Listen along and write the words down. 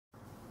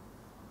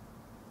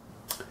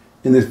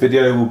In this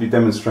video we'll be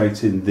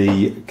demonstrating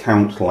the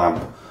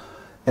CountLab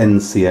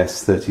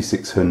NCS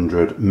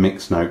 3600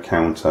 mixed note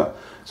counter.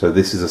 So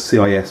this is a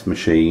CIS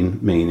machine,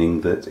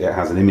 meaning that it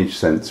has an image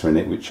sensor in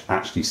it which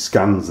actually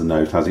scans the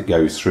note as it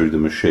goes through the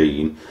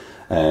machine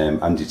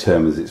and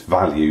determines its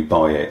value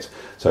by it.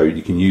 So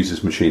you can use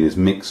this machine as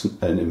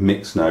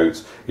mixed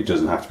notes. It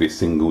doesn't have to be a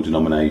single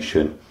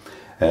denomination.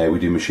 We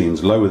do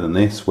machines lower than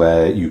this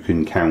where you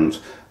can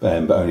count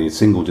but only in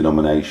single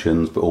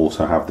denominations but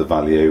also have the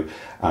value,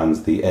 and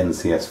the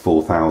NCS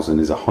 4000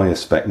 is a higher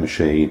spec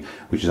machine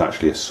which is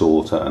actually a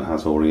sorter and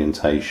has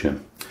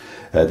orientation.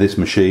 This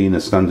machine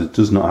as standard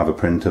does not have a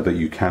printer, but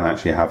you can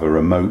actually have a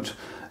remote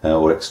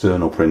or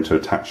external printer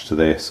attached to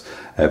this,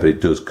 but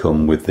it does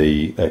come with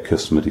the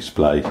customer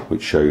display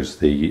which shows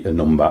the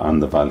number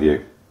and the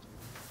value.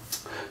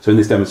 So in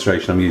this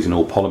demonstration I'm using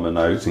all polymer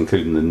notes,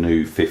 including the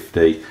new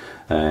 50,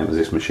 as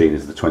this machine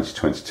is the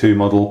 2022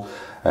 model,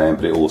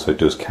 but it also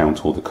does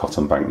count all the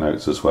cotton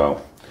banknotes as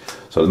well.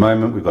 So at the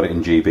moment we've got it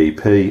in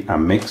GBP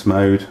and mixed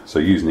mode, so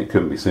using it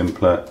couldn't be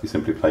simpler. You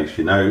simply place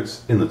your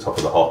notes in the top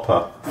of the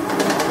hopper.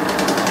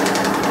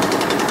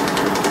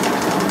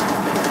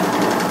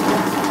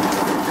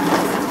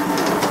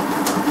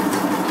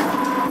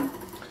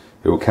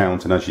 It will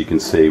count, and as you can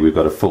see we've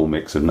got a full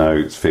mix of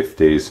notes,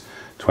 50s,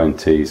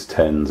 20s,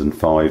 10s and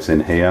 5s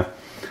in here.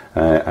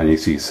 And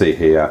as you can see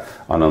here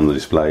and on the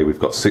display we've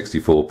got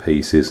 64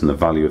 pieces, and the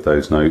value of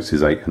those notes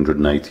is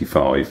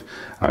 885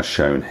 as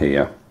shown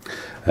here.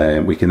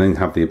 We can then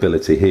have the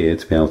ability here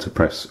to be able to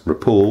press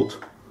report,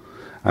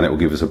 and it will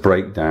give us a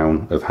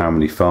breakdown of how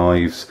many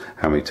 5s,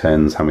 how many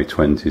 10s, how many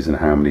 20s and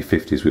how many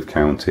 50s we've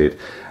counted,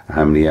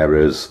 how many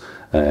errors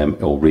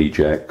or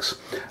rejects.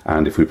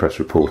 And if we press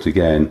report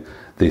again,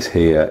 this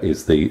here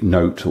is the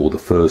note, or the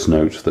first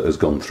note that has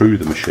gone through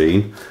the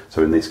machine.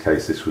 So in this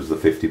case this was the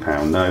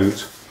 £50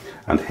 note,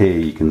 and here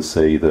you can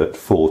see that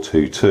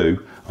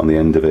 422 on the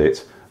end of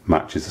it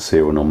matches the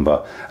serial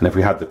number. And if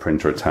we had the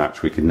printer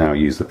attached, we could now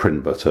use the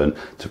print button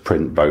to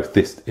print both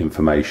this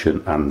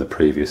information and the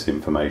previous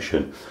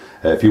information.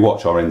 If you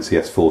watch our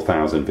NCS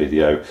 4000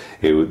 video,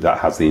 that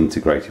has the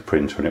integrated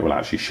printer, and it will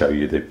actually show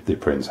you the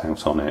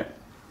printout on it.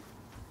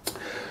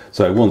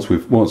 So once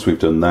we've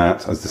done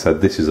that, as I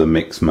said, this is a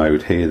mixed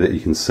mode here that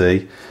you can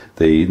see.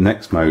 The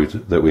next mode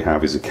that we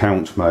have is a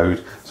count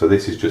mode. So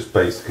this is just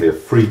basically a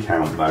free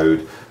count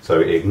mode. So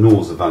it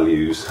ignores the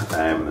values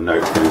and the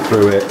notes going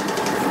through it.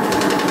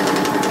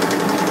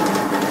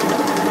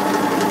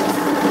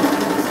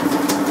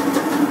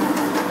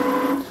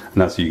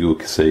 And as you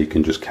can see, you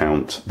can just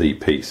count the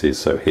pieces.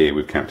 So here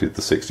we've counted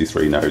the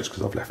 63 notes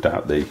because I've left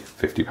out the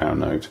 £50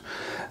 note.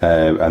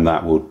 And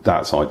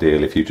that's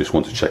ideal if you just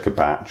want to check a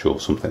batch or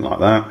something like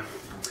that.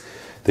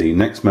 The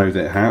next mode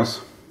that it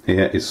has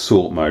here is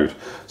sort mode.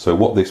 So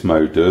what this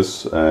mode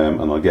does,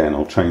 and again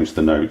I'll change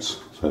the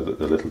notes so that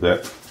a little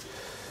bit,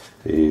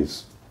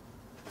 is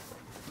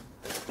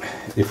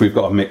if we've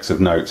got a mix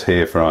of notes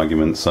here for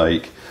argument's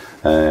sake,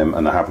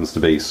 and there happens to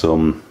be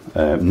some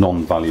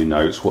non-value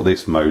notes, what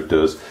this mode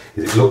does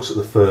is it looks at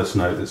the first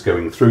note that's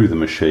going through the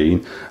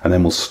machine and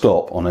then will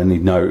stop on any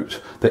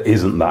note that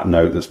isn't that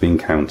note that's been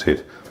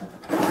counted.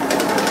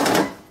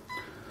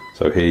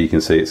 So here you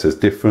can see it says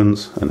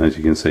difference, and as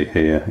you can see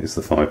here is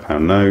the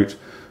 £5 note.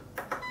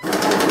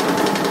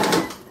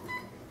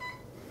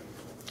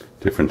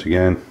 Different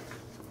again.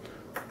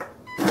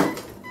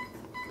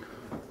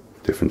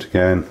 Different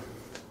again.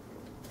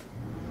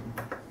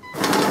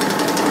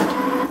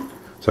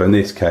 So in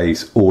this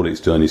case all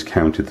it's done is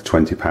counted the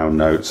 £20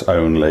 notes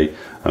only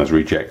and has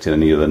rejected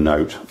any other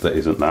note that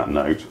isn't that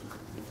note.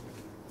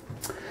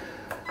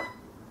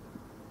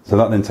 So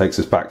that then takes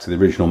us back to the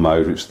original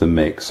mode, which is the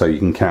mix. So you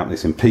can count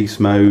this in piece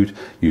mode,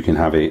 you can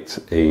have it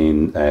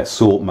in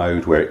sort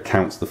mode where it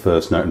counts the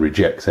first note and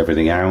rejects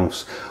everything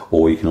else,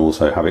 or you can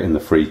also have it in the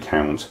free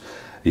count.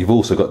 You've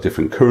also got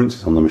different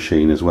currencies on the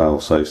machine as well,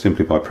 so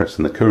simply by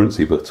pressing the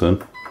currency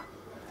button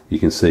you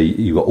can see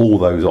you've got all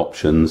those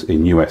options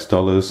in US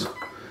dollars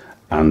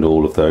and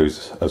all of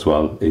those as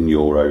well in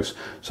euros.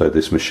 So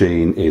this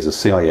machine is a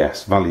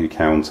CIS value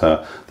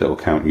counter that will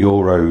count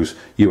euros,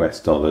 US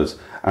dollars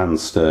and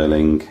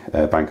sterling,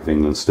 Bank of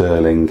England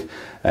sterling,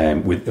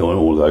 with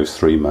all of those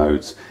three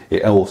modes.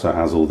 It also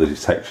has all the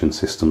detection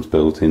systems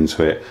built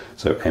into it,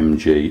 so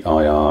MG,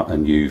 IR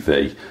and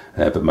UV,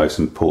 but most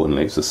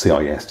importantly it's a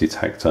CIS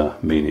detector,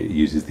 meaning it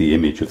uses the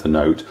image of the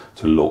note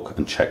to look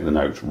and check the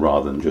note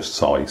rather than just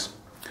size.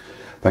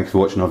 Thank you for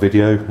watching our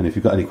video, and if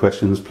you've got any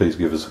questions please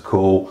give us a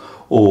call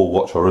or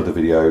watch our other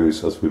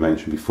videos. As we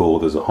mentioned before,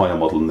 there's a higher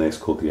model than this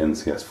called the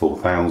NCS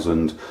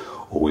 4000,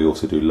 or we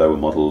also do lower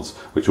models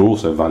which are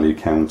also value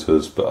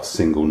counters but a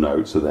single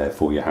note, so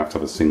therefore you have to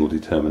have a single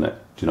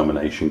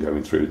denomination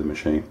going through the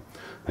machine.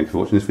 Thank you for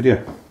watching this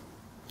video.